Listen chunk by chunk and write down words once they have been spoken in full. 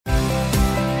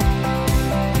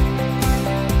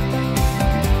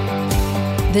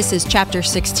This is Chapter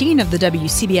 16 of the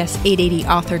WCBS 880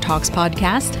 Author Talks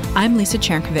podcast. I'm Lisa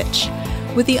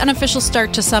Chernkovich. With the unofficial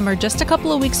start to summer just a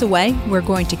couple of weeks away, we're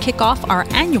going to kick off our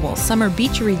annual Summer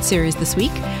Beach Read series this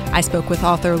week. I spoke with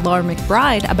author Laura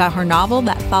McBride about her novel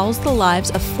that follows the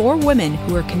lives of 4 women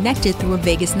who are connected through a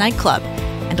Vegas nightclub.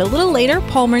 And a little later,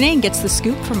 Paul Murnane gets the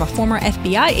scoop from a former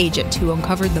FBI agent who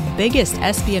uncovered the biggest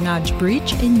espionage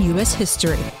breach in U.S.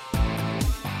 history.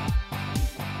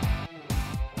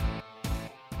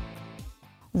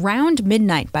 Round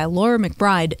Midnight by Laura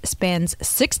McBride spans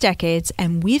 6 decades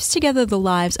and weaves together the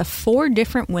lives of 4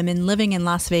 different women living in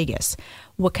Las Vegas.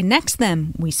 What connects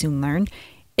them, we soon learn,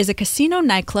 is a casino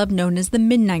nightclub known as the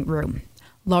Midnight Room.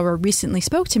 Laura recently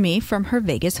spoke to me from her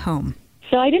Vegas home.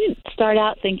 So I didn't start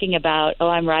out thinking about,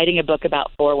 I'm writing a book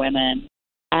about 4 women.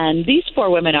 And these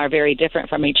 4 women are very different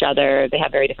from each other. They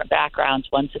have very different backgrounds.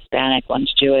 One's Hispanic,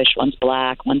 one's Jewish, one's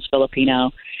Black, one's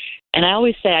Filipino. And I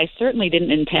always say I certainly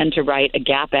didn't intend to write a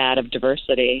Gap ad of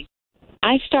diversity.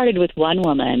 I started with one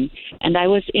woman, and I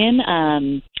went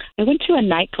to a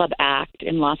nightclub act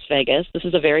in Las Vegas. This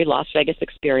is a very Las Vegas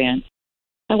experience.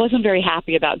 I wasn't very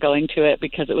happy about going to it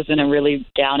because it was in a really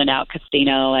down-and-out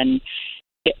casino and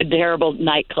a terrible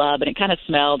nightclub, and it kind of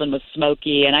smelled and was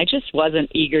smoky, and I just wasn't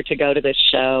eager to go to this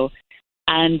show.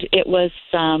 And it was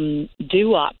some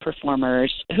doo-wop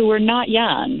performers who were not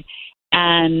young,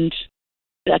 and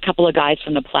a couple of guys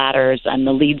from the Platters and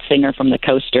the lead singer from the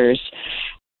Coasters.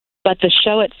 But the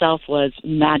show itself was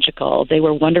magical. They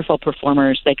were wonderful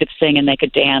performers. They could sing and they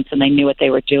could dance and they knew what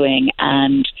they were doing.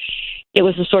 And it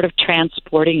was a sort of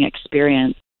transporting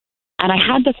experience. And I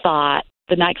had the thought,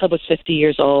 the nightclub was 50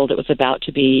 years old. It was about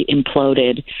to be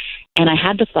imploded. And I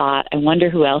had the thought, I wonder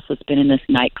who else has been in this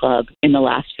nightclub in the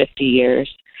last 50 years.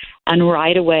 And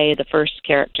right away, the first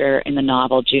character in the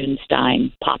novel, June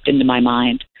Stein, popped into my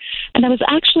mind. And I was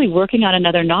actually working on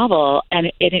another novel,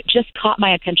 and it just caught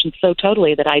my attention so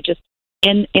totally that I just,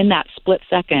 in that split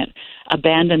second,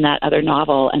 abandoned that other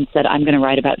novel and said, I'm going to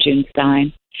write about June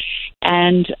Stein.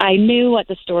 And I knew what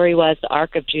the story was, the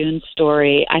arc of June's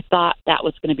story. I thought that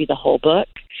was going to be the whole book.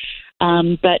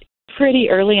 But pretty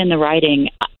early in the writing,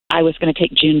 I was going to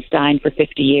take June Stein for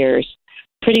 50 years.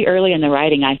 Pretty early in the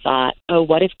writing, I thought,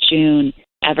 what if June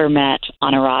ever met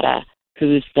Honorata,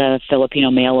 who's the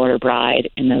Filipino mail-order bride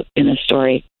in the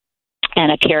story,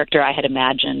 and a character I had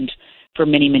imagined for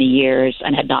many, many years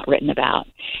and had not written about.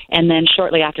 And then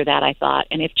shortly after that, I thought,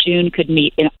 and if June could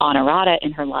meet Honorata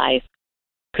in her life,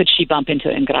 could she bump into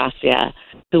Engracia,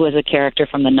 who was a character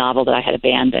from the novel that I had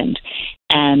abandoned?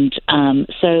 And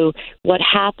so what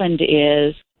happened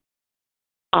is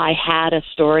I had a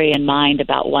story in mind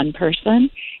about one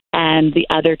person, and the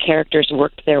other characters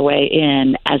worked their way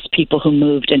in as people who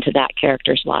moved into that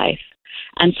character's life.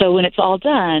 And so when it's all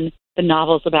done, the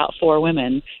novel's about 4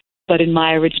 women, but in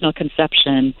my original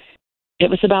conception, it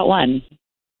was about one.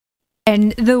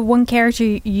 And the one character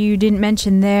you didn't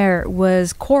mention there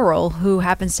was Coral, who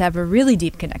happens to have a really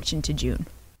deep connection to June.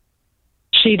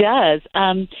 She does.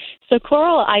 So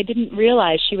Coral, I didn't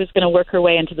realize she was going to work her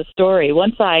way into the story.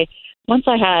 Once I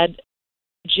had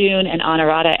June and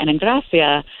Honorata and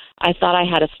Engracia, I thought I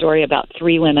had a story about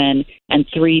 3 women and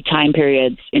 3 time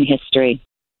periods in history,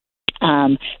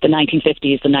 the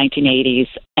 1950s, the 1980s,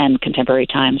 and contemporary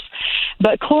times.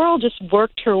 But Coral just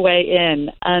worked her way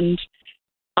in, and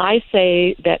I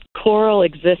say that Coral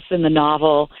exists in the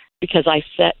novel because I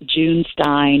set June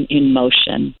Stein in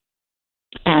motion,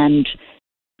 and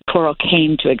Coral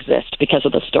came to exist because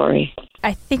of the story.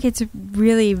 I think it's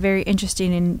really very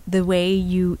interesting in the way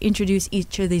you introduce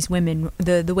each of these women,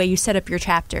 the way you set up your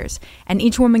chapters. And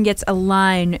each woman gets a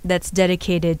line that's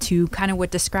dedicated to kind of what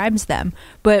describes them.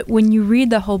 But when you read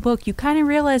the whole book, you kind of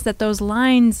realize that those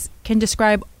lines can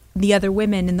describe the other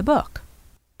women in the book.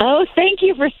 Oh, thank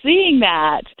you for seeing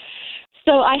that.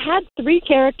 So I had 3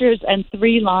 characters and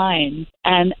 3 lines,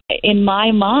 and in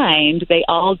my mind, they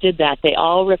all did that. They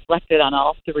all reflected on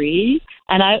all 3.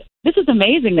 And this is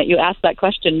amazing that you asked that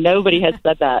question. Nobody has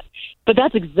said that. But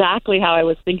that's exactly how I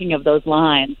was thinking of those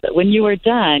lines, that when you were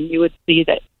done, you would see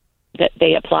that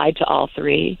they applied to all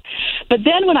 3. But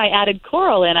then when I added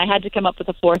Coral in, I had to come up with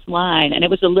a 4th line, and it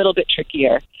was a little bit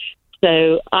trickier.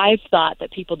 So I've thought that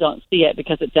people don't see it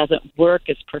because it doesn't work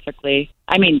as perfectly.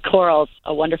 I mean, Coral's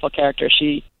a wonderful character.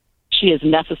 She is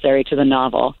necessary to the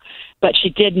novel, but she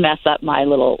did mess up my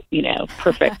little,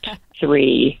 perfect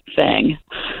 3 thing.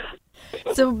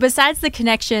 So besides the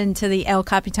connection to the El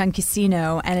Capitan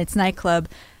Casino and its nightclub,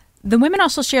 the women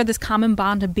also share this common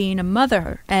bond of being a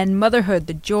mother and motherhood,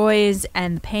 the joys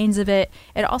and the pains of it.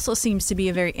 It also seems to be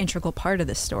a very integral part of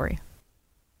this story.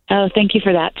 Oh, thank you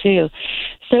for that, too.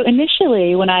 So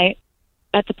initially, when I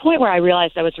at the point where I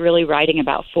realized I was really writing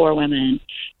about four women,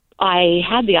 I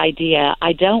had the idea,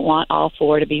 I don't want all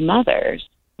four to be mothers.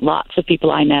 Lots of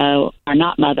people I know are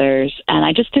not mothers, and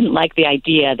I just didn't like the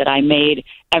idea that I made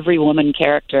every woman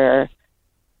character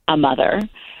a mother.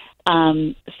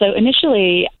 So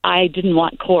initially, I didn't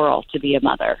want Coral to be a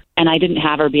mother, and I didn't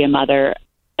have her be a mother,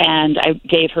 and I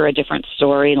gave her a different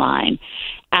storyline.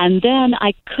 And then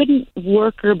I couldn't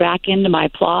work her back into my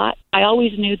plot. I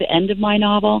always knew the end of my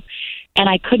novel, and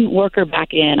I couldn't work her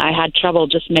back in. I had trouble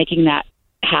just making that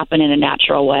happen in a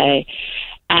natural way.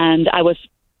 And I was,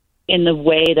 in the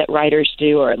way that writers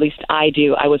do, or at least I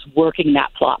do, I was working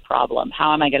that plot problem.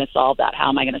 How am I going to solve that? How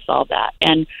am I going to solve that?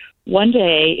 And one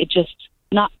day, it just,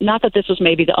 not that this was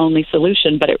maybe the only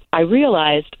solution, but I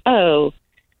realized, if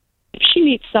she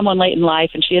meets someone late in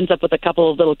life and she ends up with a couple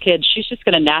of little kids, she's just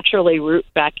going to naturally root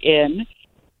back in.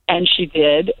 And she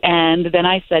did. And then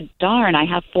I said, darn, I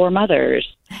have four mothers.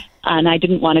 And I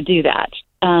didn't want to do that.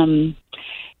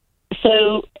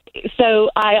 So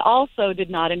I also did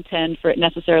not intend for it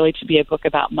necessarily to be a book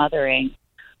about mothering.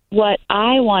 What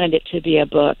I wanted it to be a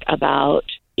book about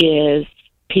is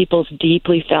people's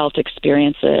deeply felt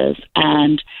experiences.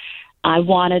 And I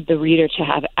wanted the reader to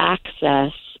have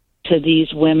access to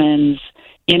these women's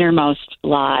innermost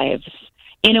lives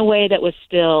in a way that was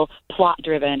still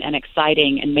plot-driven and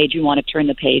exciting and made you want to turn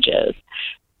the pages.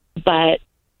 But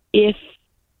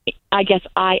I guess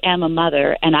I am a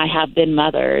mother, and I have been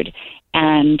mothered,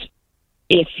 and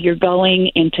if you're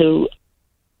going into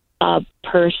a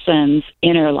person's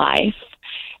inner life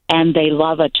and they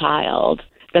love a child,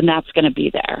 then that's going to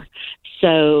be there.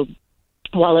 So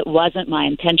while it wasn't my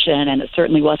intention, and it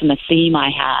certainly wasn't a theme I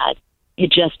had,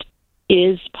 it just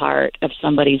is part of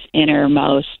somebody's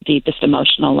innermost, deepest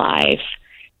emotional life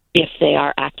if they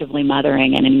are actively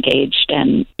mothering and engaged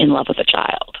and in love with a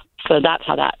child. So that's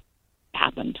how that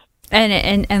happened.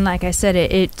 And like I said,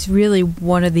 it's really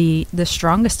one of the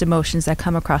strongest emotions that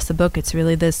come across the book. It's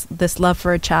really this love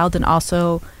for a child, and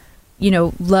also,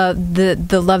 love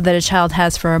the love that a child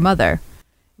has for a mother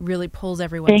really pulls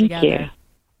everyone together. Thank you.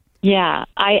 Yeah,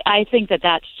 I think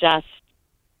that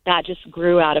just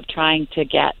grew out of trying to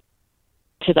get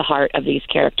to the heart of these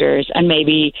characters, and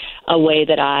maybe a way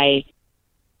that I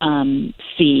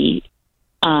see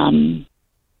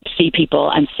people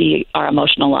and see our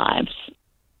emotional lives.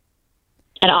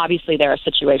 And obviously there are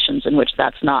situations in which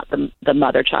that's not the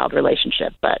mother-child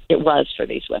relationship, but it was for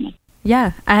these women.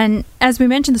 Yeah, and as we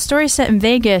mentioned, the story is set in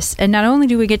Vegas, and not only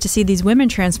do we get to see these women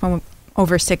transform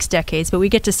over 6 decades, but we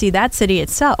get to see that city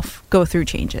itself go through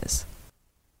changes.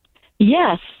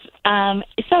 Yes.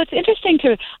 So it's interesting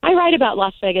I write about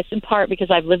Las Vegas in part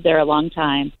because I've lived there a long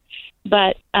time,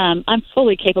 but I'm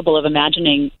fully capable of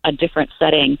imagining a different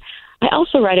setting. I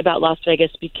also write about Las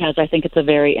Vegas because I think it's a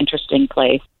very interesting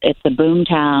place. It's a boom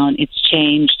town. It's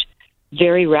changed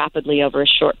very rapidly over a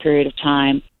short period of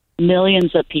time.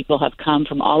 Millions of people have come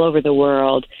from all over the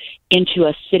world into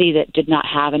a city that did not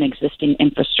have an existing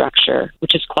infrastructure,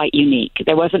 which is quite unique.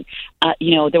 There wasn't,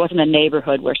 there wasn't a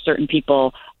neighborhood where certain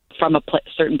people from a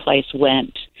certain place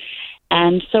went.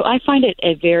 And so I find it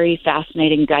a very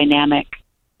fascinating, dynamic,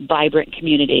 vibrant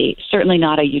community, certainly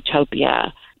not a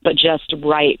utopia, but just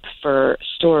ripe for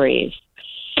stories.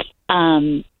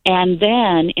 And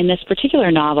then in this particular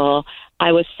novel,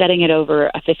 I was setting it over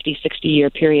a 50,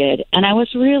 60-year period, and I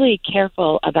was really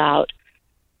careful about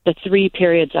the 3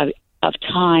 periods of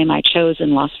time I chose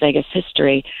in Las Vegas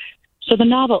history. So the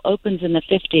novel opens in the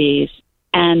 50s,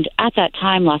 and at that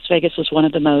time, Las Vegas was one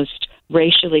of the most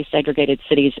racially segregated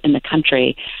cities in the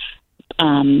country.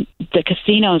 The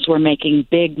casinos were making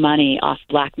big money off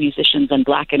black musicians and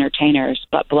black entertainers,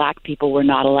 but black people were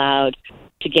not allowed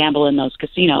to gamble in those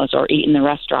casinos or eat in the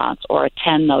restaurants or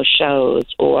attend those shows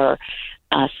or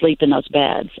sleep in those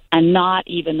beds. And not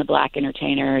even the black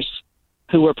entertainers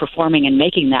who were performing and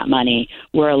making that money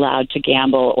were allowed to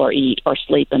gamble or eat or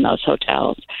sleep in those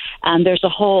hotels. And there's a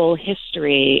whole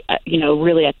history,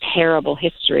 really a terrible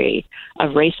history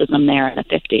of racism there in the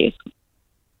 50s.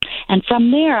 And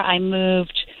from there, I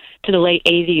moved to the late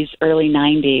 80s, early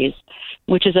 90s,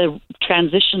 which is a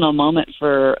transitional moment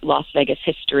for Las Vegas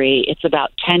history. It's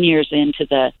about 10 years into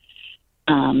the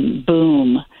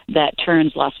boom that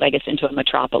turns Las Vegas into a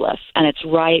metropolis. And it's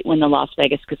right when the Las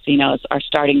Vegas casinos are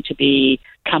starting to be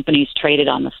companies traded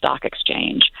on the stock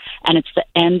exchange. And it's the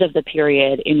end of the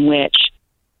period in which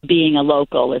being a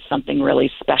local is something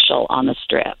really special on the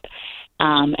Strip.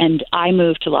 And I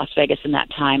moved to Las Vegas in that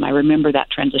time. I remember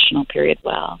that transitional period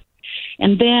well.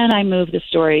 And then I moved the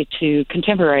story to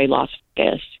contemporary Las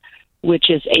Vegas, which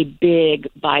is a big,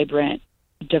 vibrant,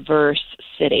 diverse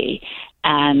city.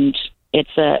 And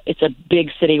it's a big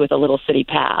city with a little city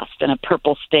past and a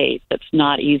purple state that's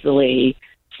not easily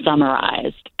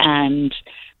summarized. And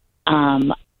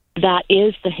that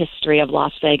is the history of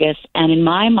Las Vegas. And in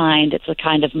my mind, it's a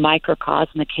kind of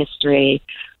microcosmic history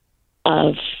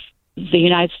of the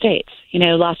United States. You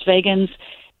know, Las Vegans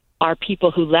are people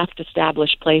who left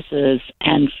established places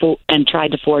and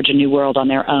tried to forge a new world on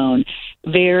their own,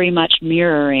 very much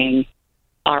mirroring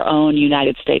our own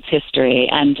United States history.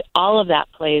 And all of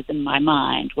that plays in my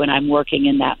mind when I'm working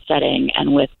in that setting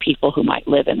and with people who might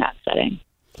live in that setting.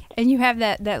 And you have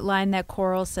that line that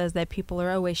Coral says that people are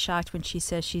always shocked when she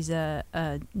says she's a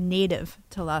native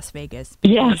to Las Vegas.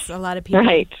 Yes, a lot of people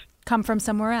right. come from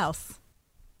somewhere else.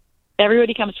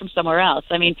 Everybody comes from somewhere else.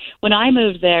 I mean, when I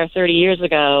moved there 30 years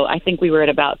ago, I think we were at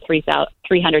about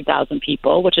 300,000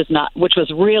 people, which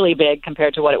was really big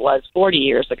compared to what it was 40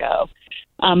 years ago.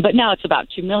 But now it's about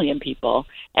 2 million people.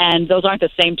 And those aren't the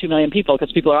same 2 million people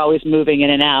because people are always moving in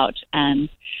and out. And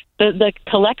the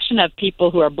collection of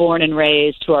people who are born and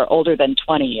raised who are older than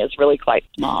 20 is really quite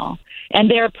small. And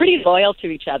they're pretty loyal to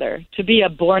each other. To be a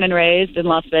born and raised in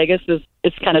Las Vegas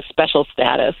is kind of special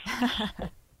status.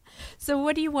 So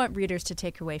what do you want readers to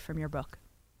take away from your book?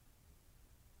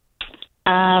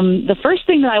 The first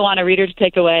thing that I want a reader to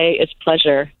take away is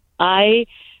pleasure. I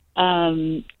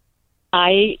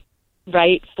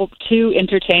write to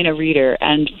entertain a reader,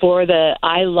 and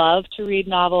I love to read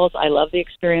novels. I love the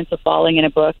experience of falling in a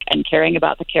book and caring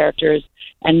about the characters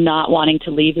and not wanting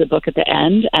to leave the book at the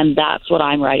end, and that's what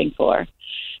I'm writing for.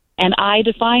 And I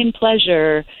define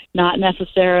pleasure not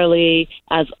necessarily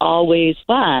as always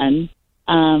fun.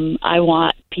 I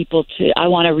want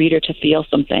a reader to feel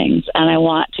some things, and I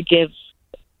want to give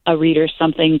a reader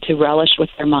something to relish with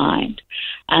their mind.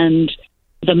 And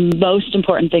the most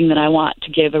important thing that I want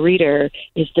to give a reader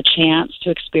is the chance to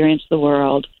experience the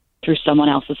world through someone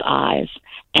else's eyes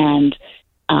and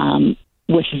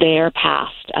with their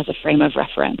past as a frame of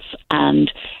reference. And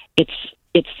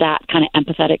it's that kind of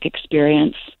empathetic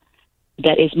experience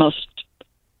that is most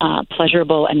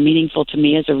pleasurable and meaningful to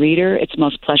me as a reader. It's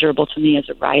most pleasurable to me as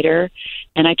a writer.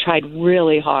 And I tried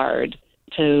really hard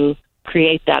to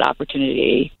create that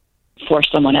opportunity for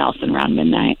someone else in Around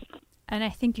Midnight. And I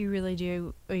think you really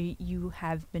do. You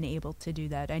have been able to do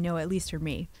that. I know, at least for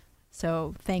me.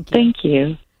 So thank you. Thank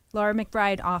you. Laura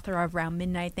McBride, author of Around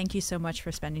Midnight. Thank you so much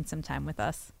for spending some time with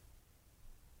us.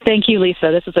 Thank you,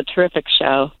 Lisa. This is a terrific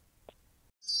show.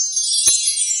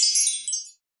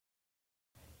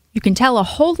 You can tell a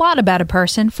whole lot about a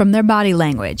person from their body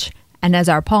language. And as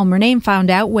our Paul Murnane found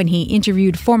out when he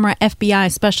interviewed former FBI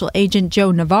Special Agent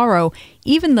Joe Navarro,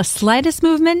 even the slightest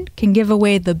movement can give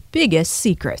away the biggest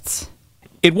secrets.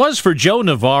 It was for Joe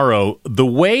Navarro the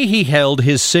way he held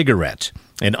his cigarette.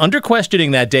 And under questioning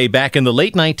that day back in the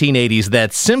late 1980s,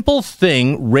 that simple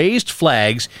thing raised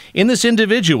flags in this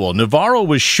individual. Navarro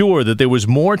was sure that there was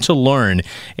more to learn.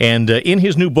 And in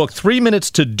his new book, 3 Minutes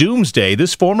to Doomsday,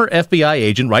 this former FBI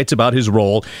agent writes about his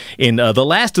role in the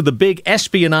last of the big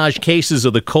espionage cases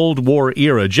of the Cold War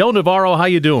era. Joe Navarro, how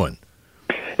you doing?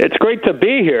 It's great to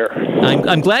be here.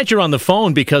 I'm glad you're on the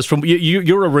phone because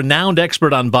you're a renowned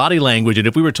expert on body language, and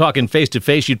if we were talking face to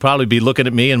face, you'd probably be looking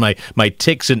at me and my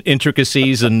tics and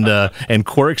intricacies and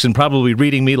quirks, and probably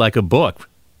reading me like a book.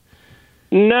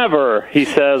 Never, he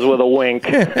says with a wink.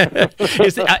 But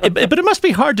it must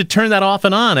be hard to turn that off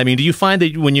and on. I mean, do you find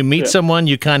that when you meet someone,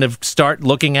 you kind of start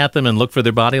looking at them and look for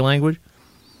their body language?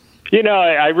 You know,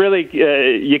 I really,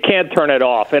 you can't turn it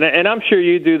off. And I'm sure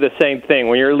you do the same thing.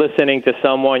 When you're listening to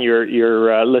someone,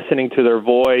 you're listening to their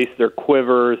voice, their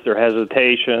quivers, their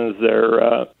hesitations,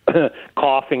 their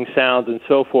coughing sounds, and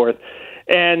so forth.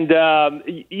 And,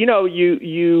 you know,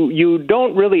 you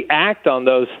don't really act on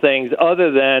those things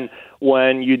other than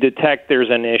when you detect there's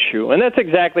an issue. And that's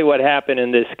exactly what happened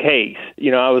in this case.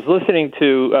 You know, I was listening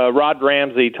to Rod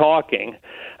Ramsey talking,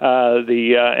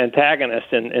 the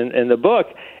antagonist in the book,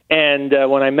 and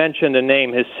when I mentioned the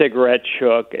name, his cigarette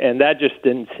shook, and that just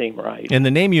didn't seem right. And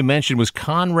the name you mentioned was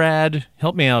Conrad.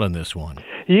 Help me out on this one.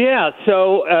 Yeah,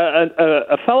 so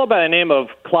a fellow by the name of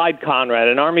Clyde Conrad,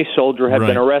 an Army soldier, had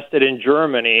been arrested in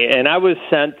Germany, and I was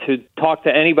sent to talk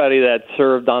to anybody that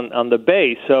served on the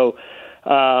base. So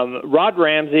Rod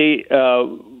Ramsey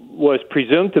was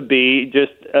presumed to be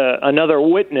just another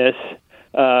witness,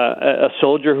 a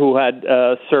soldier who had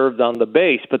served on the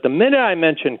base. But the minute I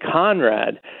mentioned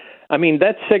Conrad, I mean,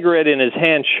 that cigarette in his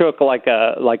hand shook like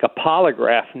a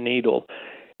polygraph needle.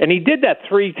 And he did that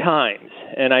 3 times,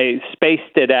 and I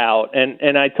spaced it out.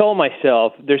 And I told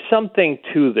myself, there's something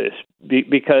to this,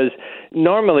 because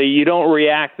normally you don't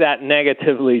react that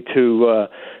negatively to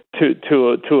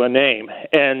to a name,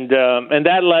 and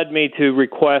that led me to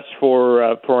request for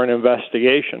an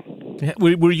investigation.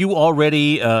 Were you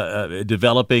already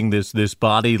developing this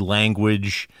body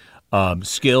language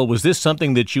skill? Was this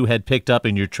something that you had picked up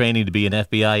in your training to be an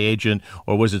FBI agent,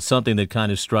 or was it something that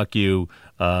kind of struck you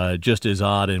just as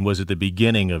odd, and was it the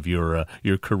beginning of your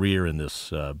career in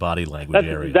this body language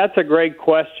area? That's a great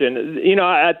question. You know,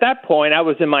 at that point, I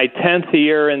was in my 10th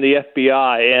year in the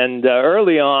FBI, and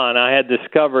early on, I had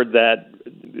discovered that,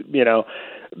 you know,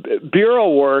 bureau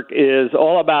work is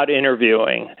all about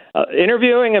interviewing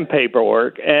and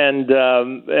paperwork, and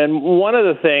one of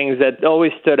the things that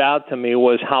always stood out to me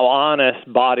was how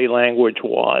honest body language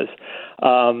was.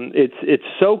 It's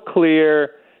so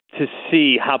clear to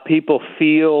see how people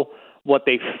feel, what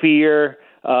they fear,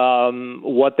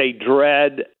 what they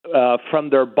dread from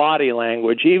their body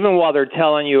language, even while they're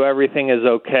telling you everything is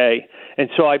okay. And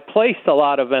so I placed a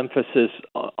lot of emphasis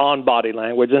on body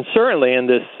language, and certainly in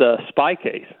this spy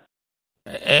case.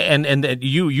 And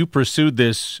you pursued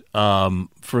this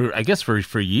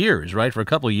for years, right? For a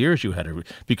couple of years you had it,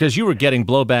 because you were getting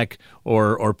blowback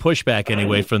or pushback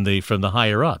anyway from the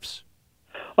higher ups.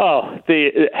 Oh,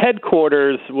 the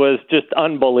headquarters was just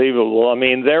unbelievable. I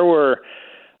mean, there were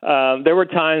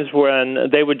times when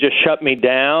they would just shut me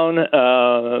down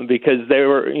because they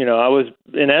were, you know, I was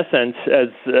in essence,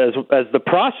 as the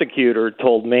prosecutor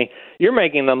told me, you're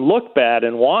making them look bad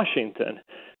in Washington.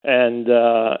 And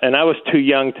I was too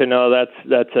young to know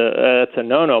that's a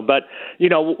no-no. But, you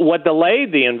know, what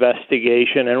delayed the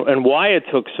investigation and why it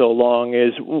took so long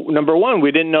is, number one,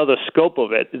 we didn't know the scope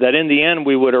of it, that in the end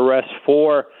we would arrest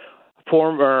four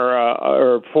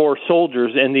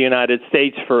soldiers in the United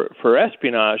States for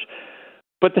espionage.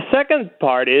 But the second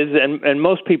part is, and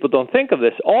most people don't think of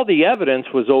this, all the evidence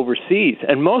was overseas,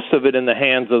 and most of it in the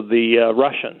hands of the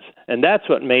Russians. And that's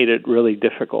what made it really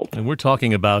difficult. And we're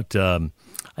talking about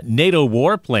NATO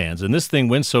war plans, and this thing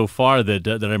went so far that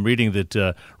I'm reading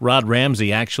that Rod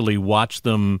Ramsey actually watched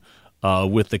them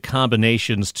with the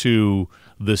combinations to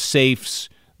the safes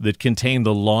that contain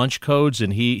the launch codes,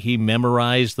 and he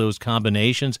memorized those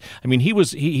combinations. I mean,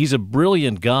 he's a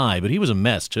brilliant guy, but he was a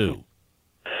mess too.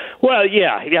 Well,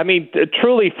 yeah. I mean,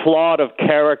 truly flawed of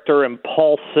character,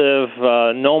 impulsive,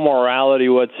 no morality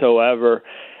whatsoever.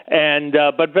 And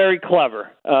but very clever.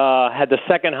 Had the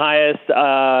second highest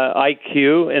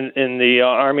IQ in the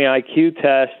Army IQ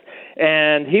test,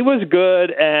 and he was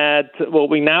good at what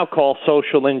we now call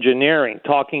social engineering,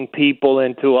 talking people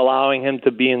into allowing him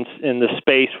to be in the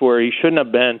space where he shouldn't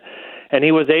have been, and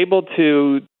he was able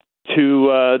to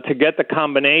get the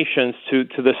combinations to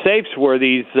the safes where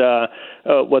these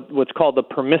what's called the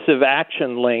permissive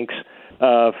action links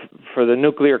for the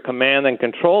Nuclear Command and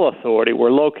Control Authority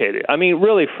were located. I mean,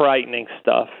 really frightening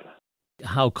stuff.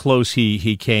 How close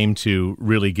he came to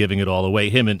really giving it all away,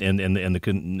 him and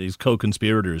his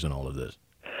co-conspirators and all of this.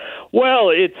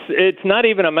 Well, it's not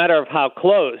even a matter of how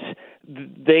close.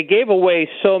 They gave away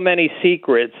so many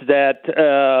secrets that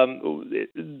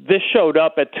this showed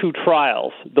up at two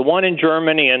trials, the one in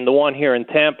Germany and the one here in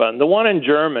Tampa. And the one in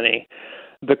Germany,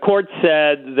 the court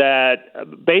said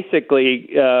that basically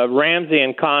Ramsey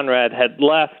and Conrad had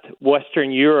left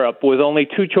Western Europe with only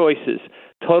two choices: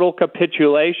 total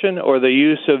capitulation or the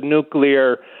use of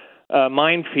nuclear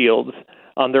minefields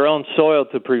on their own soil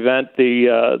to prevent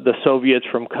the Soviets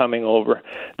from coming over.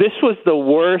 This was the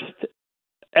worst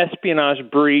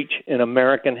espionage breach in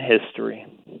American history,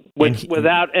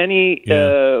 without any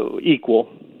equal.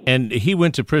 And he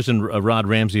went to prison, Rod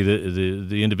Ramsey,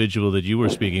 the individual that you were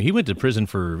speaking. He went to prison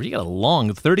he got a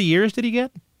long 30 years, did he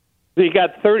get? He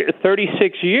got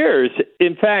 36 years.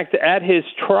 In fact, at his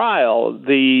trial,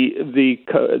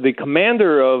 the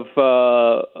commander of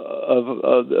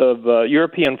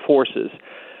European forces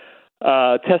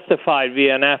testified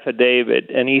via an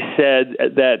affidavit, and he said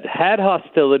that had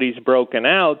hostilities broken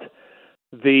out,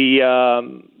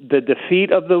 the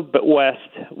defeat of the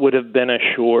West would have been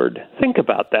assured. Think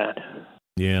about that.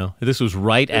 Yeah, this was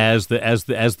right as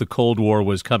the Cold War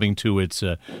was coming to its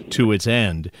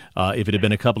end. If it had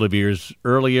been a couple of years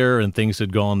earlier and things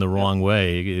had gone the wrong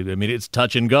way, I mean, it's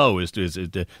touch and go, is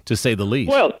to say the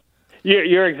least. Well,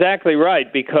 you're exactly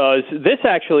right, because this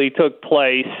actually took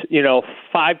place,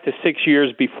 5 to 6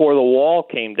 years before the wall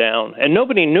came down, and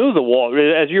nobody knew the wall.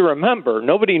 As you remember,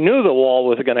 nobody knew the wall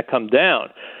was going to come down.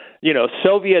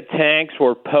 Soviet tanks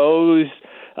were posed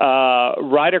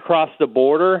right across the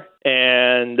border,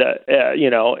 and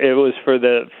it was for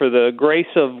the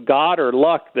grace of God or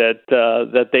luck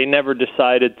that they never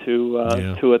decided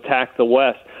to attack the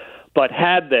West. But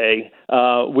had they,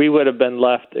 we would have been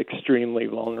left extremely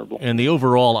vulnerable. And the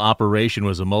overall operation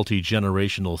was a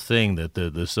multi-generational thing that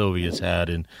the Soviets had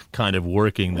in kind of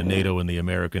working the NATO and the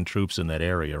American troops in that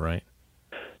area, right?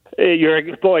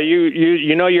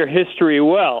 You know your history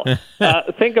well.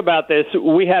 Think about this.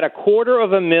 We had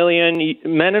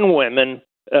 250,000 men and women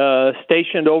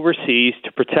stationed overseas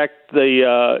to protect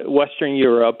the Western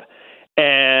Europe,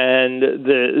 and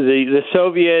the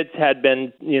Soviets had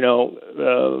been,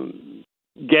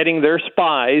 getting their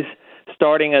spies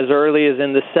starting as early as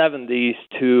in the 70s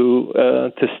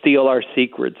to steal our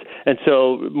secrets. And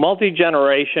so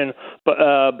multi-generation,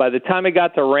 by the time it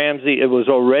got to Ramsey, it was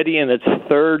already in its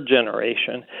third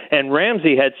generation. And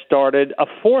Ramsey had started a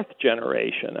fourth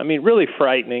generation. I mean, really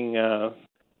frightening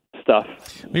stuff.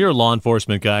 You're a law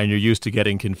enforcement guy, and you're used to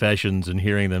getting confessions and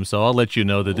hearing them, so I'll let you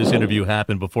know that this interview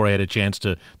happened before I had a chance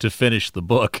to finish the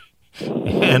book.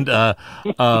 And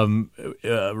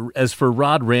as for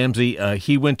Rod Ramsey,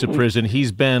 he went to prison.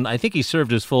 I think he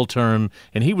served his full term,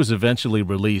 and he was eventually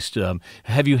released.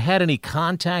 Have you had any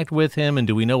contact with him, and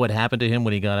do we know what happened to him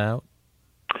when he got out?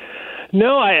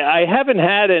 No, I haven't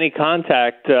had any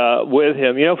contact with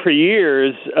him. For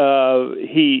years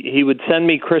he would send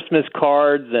me Christmas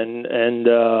cards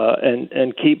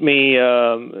and keep me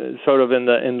sort of in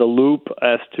the loop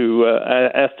as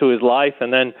to his life,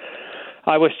 and then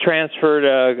I was transferred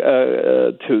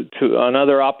to on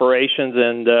other operations,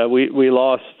 and we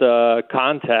lost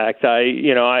contact.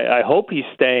 I hope he's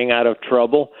staying out of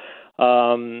trouble.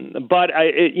 But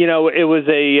it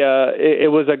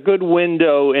was a good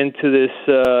window into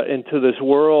this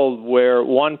world where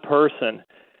one person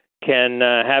can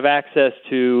have access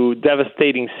to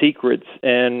devastating secrets,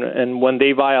 and when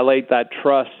they violate that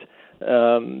trust,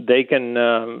 they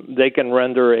can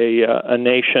render a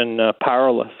nation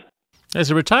powerless. As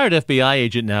a retired FBI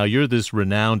agent now, you're this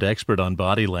renowned expert on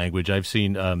body language. I've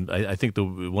seen, I think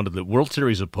one of the World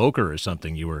Series of Poker or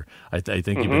something. I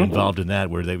think you've been involved in that,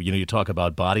 where you talk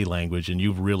about body language, and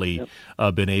you've really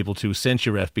been able to, since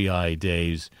your FBI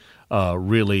days,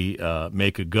 really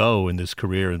make a go in this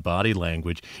career in body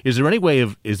language. Is there any way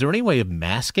of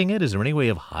masking it? Is there any way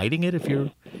of hiding it if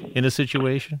you're in a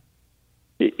situation?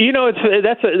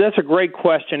 That's a great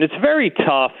question. It's very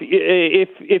tough.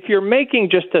 If you're making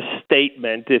just a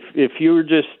statement, if you're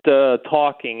just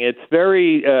talking, it's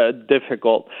very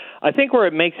difficult. I think where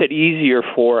it makes it easier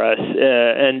for us,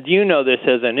 and you know this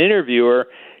as an interviewer,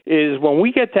 is when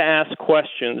we get to ask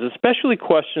questions, especially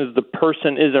questions the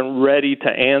person isn't ready to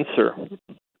answer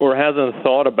or hasn't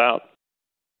thought about.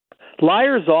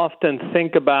 Liars often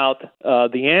think about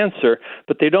the answer,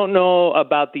 but they don't know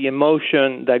about the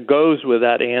emotion that goes with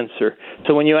that answer.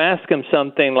 So when you ask them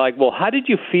something like, well, how did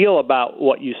you feel about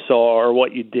what you saw or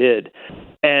what you did?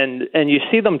 And you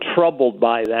see them troubled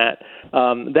by that.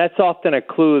 That's often a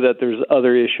clue that there's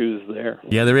other issues there.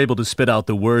 Yeah, they're able to spit out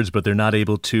the words, but they're not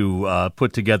able to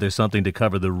put together something to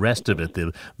cover the rest of it,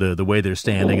 the way they're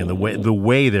standing and the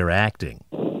way they're acting.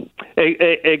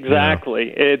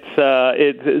 Exactly. Yeah.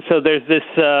 So there's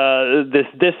this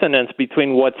dissonance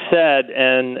between what's said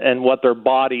and what their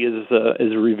body is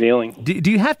revealing. Do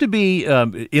you have to be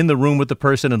in the room with the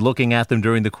person and looking at them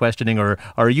during the questioning, or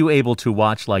are you able to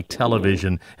watch like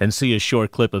television and see a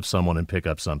short clip of someone and pick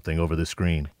up something over the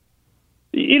screen?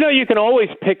 You can always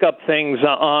pick up things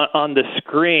on the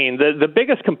screen. The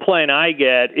biggest complaint I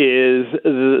get is,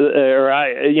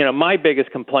 my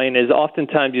biggest complaint is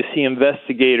oftentimes you see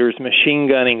investigators machine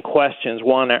gunning questions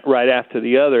one right after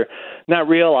the other, not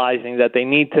realizing that they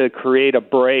need to create a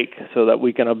break so that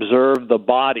we can observe the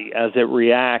body as it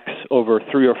reacts over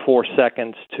 3 or 4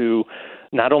 seconds to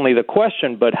not only the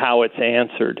question, but how it's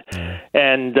answered.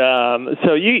 And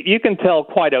so you can tell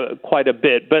quite a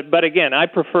bit. But again, I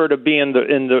prefer to be in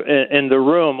the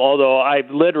room, although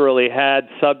I've literally had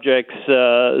subjects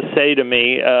say to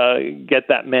me, get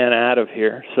that man out of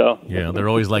here. So yeah, they're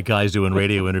always like guys doing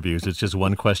radio interviews. It's just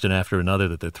one question after another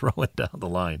that they're throwing down the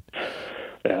line.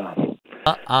 Yeah.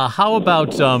 How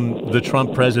about the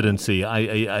Trump presidency?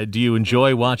 Do you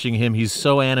enjoy watching him? He's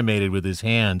so animated with his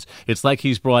hands. It's like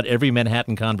he's brought every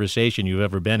Manhattan conversation you've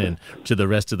ever been in to the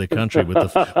rest of the country with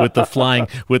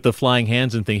the flying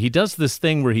hands and thing. He does this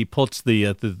thing where he puts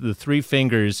the 3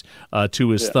 fingers to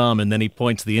his thumb, and then he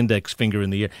points the index finger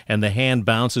in the air, and the hand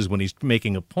bounces when he's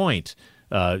making a point.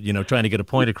 Trying to get a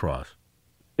point across.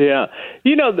 Yeah.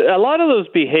 A lot of those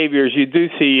behaviors you do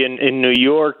see in New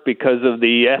York because of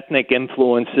the ethnic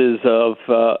influences of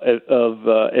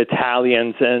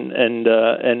Italians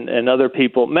and other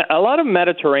people. A lot of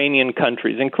Mediterranean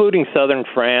countries, including southern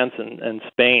France and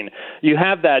Spain, you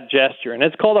have that gesture, and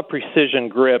it's called a precision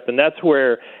grip, and that's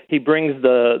where he brings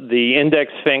the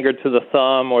index finger to the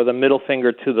thumb or the middle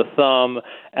finger to the thumb,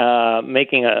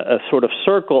 making a sort of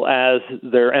circle as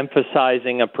they're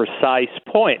emphasizing a precise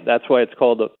point. That's why it's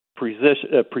called a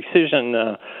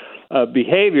precision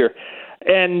behavior,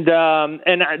 and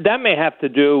that may have to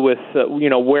do with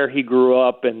where he grew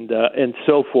up and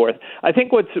so forth. I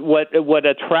think what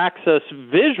attracts us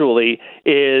visually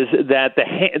is that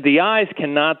the eyes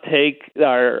cannot take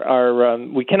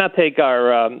we cannot take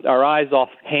our eyes off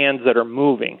hands that are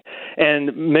moving,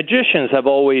 and magicians have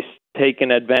always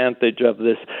taken advantage of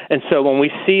this. And so when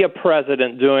we see a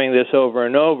president doing this over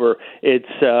and over,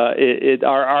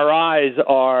 our eyes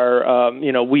are,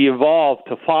 we evolve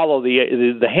to follow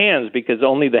the hands because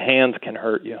only the hands can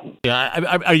hurt you.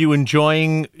 Yeah. Are you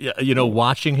enjoying,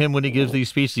 watching him when he gives these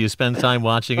speeches? Do you spend time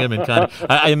watching him and kind of,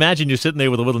 I imagine you're sitting there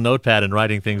with a little notepad and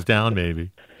writing things down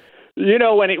maybe.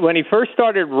 When he first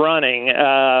started running,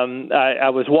 I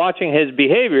was watching his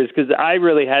behaviors because I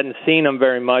really hadn't seen him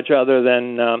very much other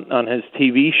than on his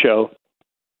TV show.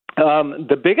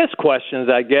 The biggest questions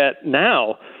I get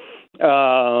now,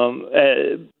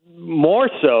 more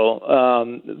so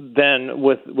than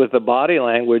with the body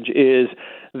language, is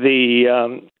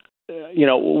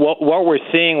what we're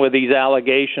seeing with these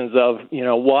allegations of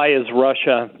why is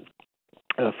Russia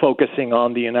focusing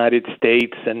on the United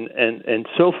States and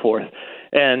so forth,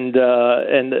 and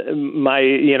my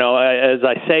as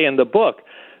I say in the book,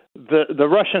 the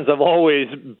Russians have always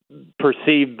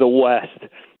perceived the West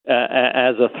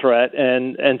as a threat,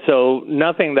 and so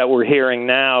nothing that we're hearing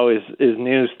now is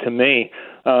news to me,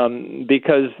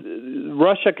 because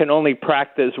Russia can only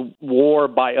practice war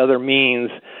by other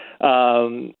means.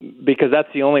 Because that's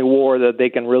the only war that they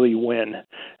can really win,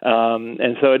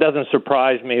 and so it doesn't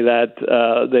surprise me that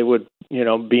they would,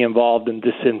 be involved in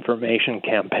disinformation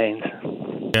campaigns.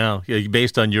 Yeah,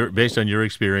 based on your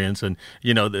experience, and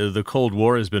the Cold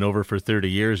War has been over for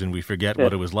 30 years, and we forget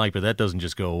what it was like, but that doesn't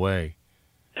just go away.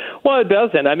 Well, it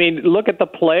doesn't. I mean, look at the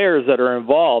players that are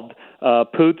involved.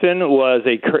 Putin was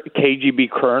a KGB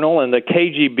colonel, and the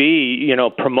KGB,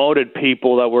 promoted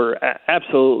people that were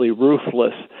absolutely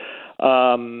ruthless.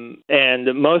 And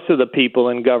most of the people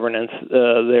in governance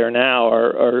there now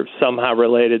are somehow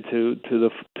related to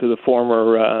the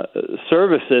former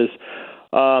services.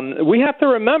 We have to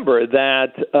remember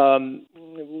that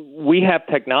we have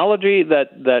technology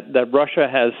that Russia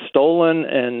has stolen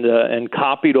and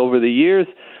copied over the years.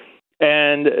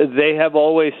 And they have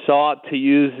always sought to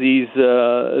use these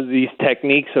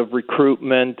techniques of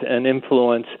recruitment and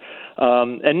influence,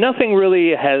 and nothing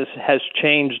really has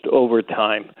changed over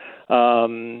time.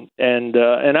 And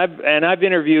I've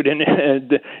interviewed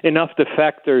enough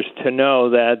defectors to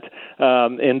know that,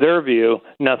 in their view,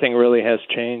 nothing really has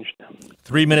changed.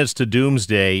 3 Minutes to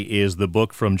Doomsday is the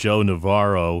book from Joe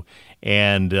Navarro.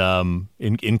 And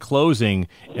in closing,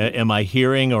 am I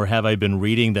hearing or have I been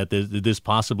reading that this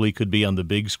possibly could be on the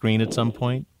big screen at some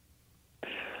point?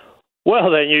 Well,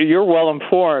 then you're well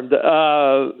informed.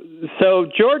 So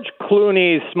George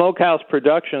Clooney's Smokehouse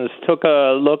Productions took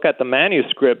a look at the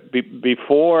manuscript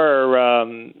before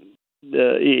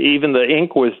even the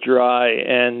ink was dry,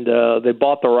 and they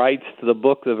bought the rights to the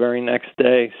book the very next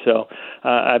day. So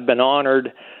I've been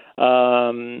honored.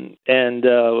 And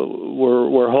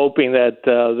we're hoping that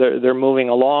they're moving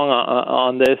along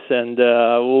on this, and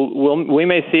we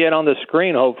may see it on the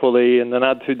screen, hopefully, in the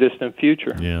not too distant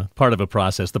future. Yeah, part of a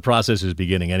process. The process is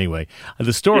beginning anyway.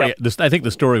 The story, yep. I think the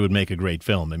story would make a great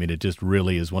film. I mean, it just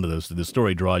really is one of those. The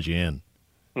story draws you in.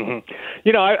 Mm-hmm.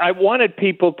 I wanted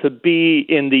people to be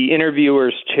in the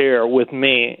interviewer's chair with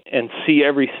me and see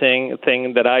everything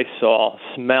that I saw,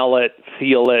 smell it,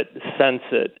 feel it, sense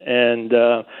it, and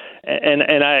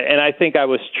I think I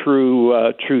was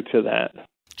true to that.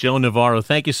 Joe Navarro,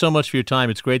 thank you so much for your time.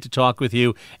 It's great to talk with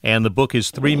you. And the book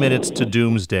is 3 Minutes to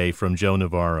Doomsday from Joe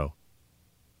Navarro.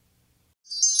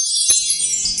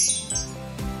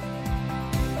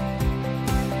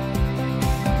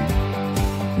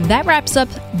 That wraps up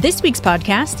this week's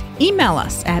podcast. Email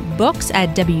us at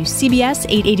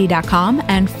books@wcbs880.com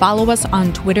and follow us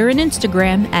on Twitter and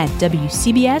Instagram at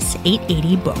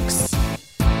WCBS880books.